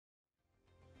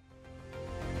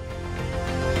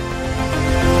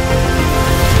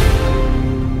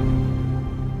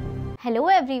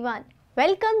everyone,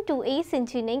 welcome to ACE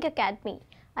Engineering Academy,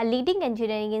 a leading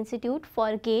engineering institute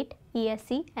for GATE,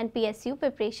 ESE and PSU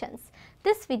preparations.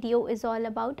 This video is all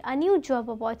about a new job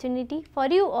opportunity for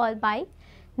you all by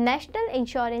National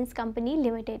Insurance Company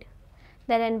Limited.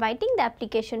 They are inviting the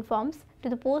application forms to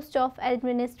the post of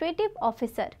Administrative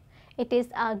Officer. It is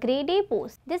a grade A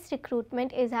post. This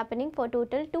recruitment is happening for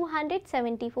total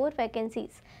 274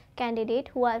 vacancies.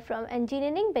 Candidates who are from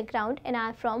engineering background and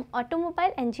are from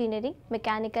automobile engineering,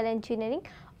 mechanical engineering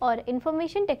or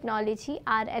information technology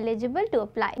are eligible to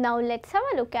apply. Now let's have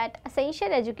a look at essential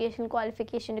education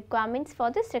qualification requirements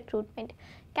for this recruitment.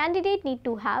 Candidate need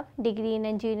to have degree in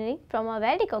engineering from a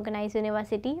well-recognized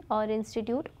university or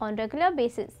institute on regular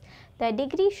basis. Their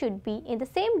degree should be in the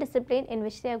same discipline in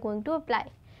which they are going to apply.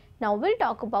 Now we'll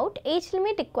talk about age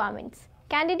limit requirements.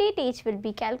 Candidate age will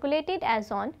be calculated as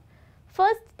on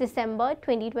 1st December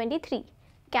 2023.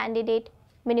 Candidate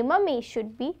minimum age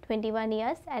should be 21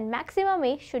 years and maximum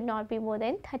age should not be more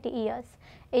than 30 years.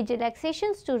 Age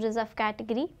relaxations to reserve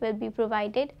category will be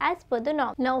provided as per the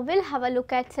norm. Now we'll have a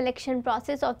look at selection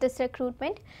process of this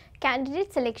recruitment.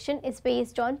 Candidate selection is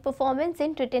based on performance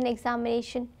in written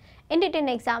examination. In written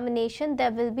examination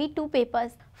there will be two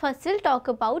papers. First we'll talk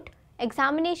about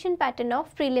examination pattern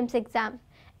of prelims exam.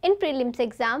 In prelims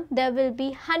exam, there will be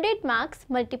 100 marks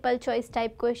multiple choice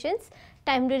type questions.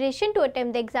 Time duration to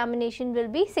attempt the examination will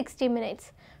be 60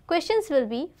 minutes. Questions will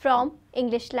be from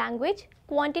English language,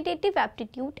 quantitative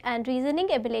aptitude and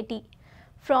reasoning ability.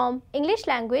 From English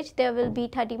language, there will be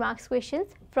 30 marks questions.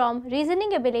 From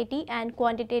reasoning ability and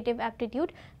quantitative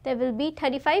aptitude, there will be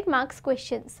 35 marks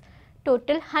questions.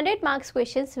 Total 100 marks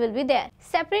questions will be there.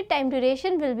 Separate time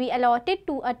duration will be allotted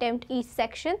to attempt each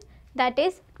section, that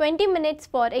is 20 minutes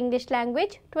for English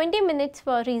language, 20 minutes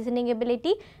for reasoning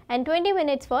ability and 20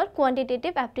 minutes for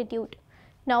quantitative aptitude.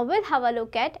 Now we'll have a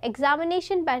look at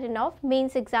examination pattern of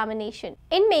mains examination.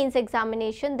 In mains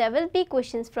examination there will be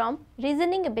questions from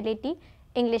reasoning ability,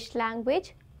 English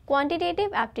language,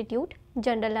 quantitative aptitude,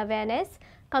 general awareness,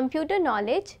 computer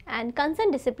knowledge and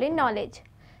concerned discipline knowledge.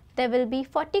 There will be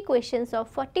 40 questions of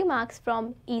 40 marks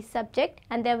from each subject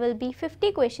and there will be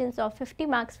 50 questions of 50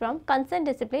 marks from concerned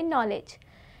discipline knowledge.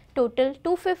 Total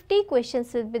 250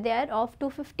 questions will be there of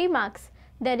 250 marks.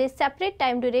 There is separate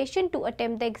time duration to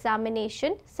attempt the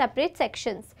examination, separate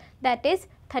sections, that is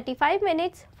 35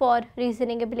 minutes for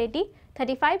reasoning ability,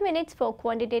 35 minutes for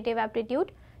quantitative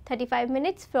aptitude, 35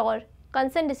 minutes for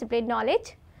concerned discipline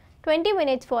knowledge, 20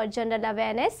 minutes for general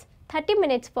awareness, 30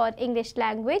 minutes for English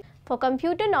language, for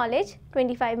computer knowledge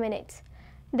 25 minutes.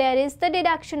 There is the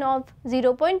deduction of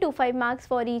 0.25 marks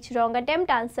for each wrong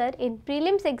attempt answer in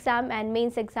prelims exam and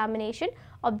mains examination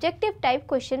objective type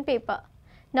question paper.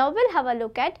 Now we'll have a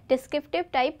look at descriptive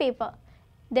type paper.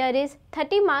 There is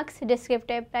 30 marks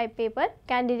descriptive type paper.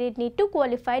 Candidate need to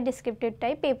qualify descriptive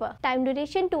type paper. Time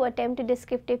duration to attempt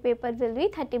descriptive paper will be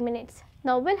 30 minutes.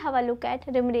 Now we'll have a look at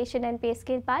remuneration and pay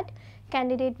scale part.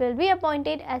 Candidate will be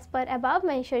appointed as per above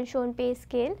mentioned shown pay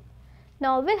scale.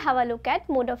 Now we'll have a look at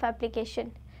mode of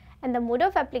application. And the mode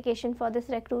of application for this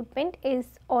recruitment is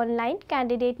online.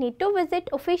 Candidate need to visit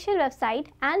official website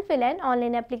and fill an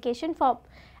online application form.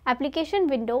 Application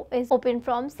window is open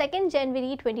from 2nd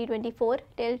January 2024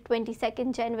 till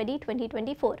 22nd January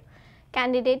 2024.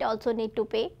 Candidate also need to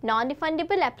pay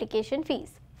non-refundable application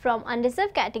fees. From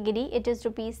unreserved category it is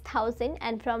 ₹1000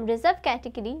 and from reserved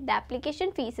category the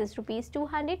application fees is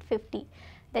 ₹250.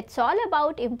 That's all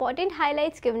about important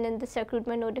highlights given in this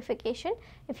recruitment notification.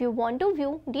 If you want to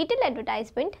view detailed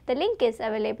advertisement, the link is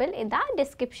available in the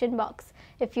description box.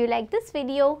 If you like this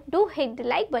video, do hit the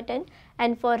like button,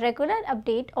 and for regular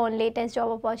update on latest job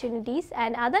opportunities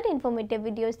and other informative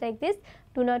videos like this,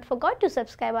 do not forget to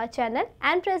subscribe our channel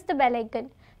and press the bell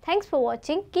icon. Thanks for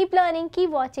watching. Keep learning, keep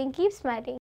watching, keep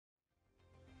smiling.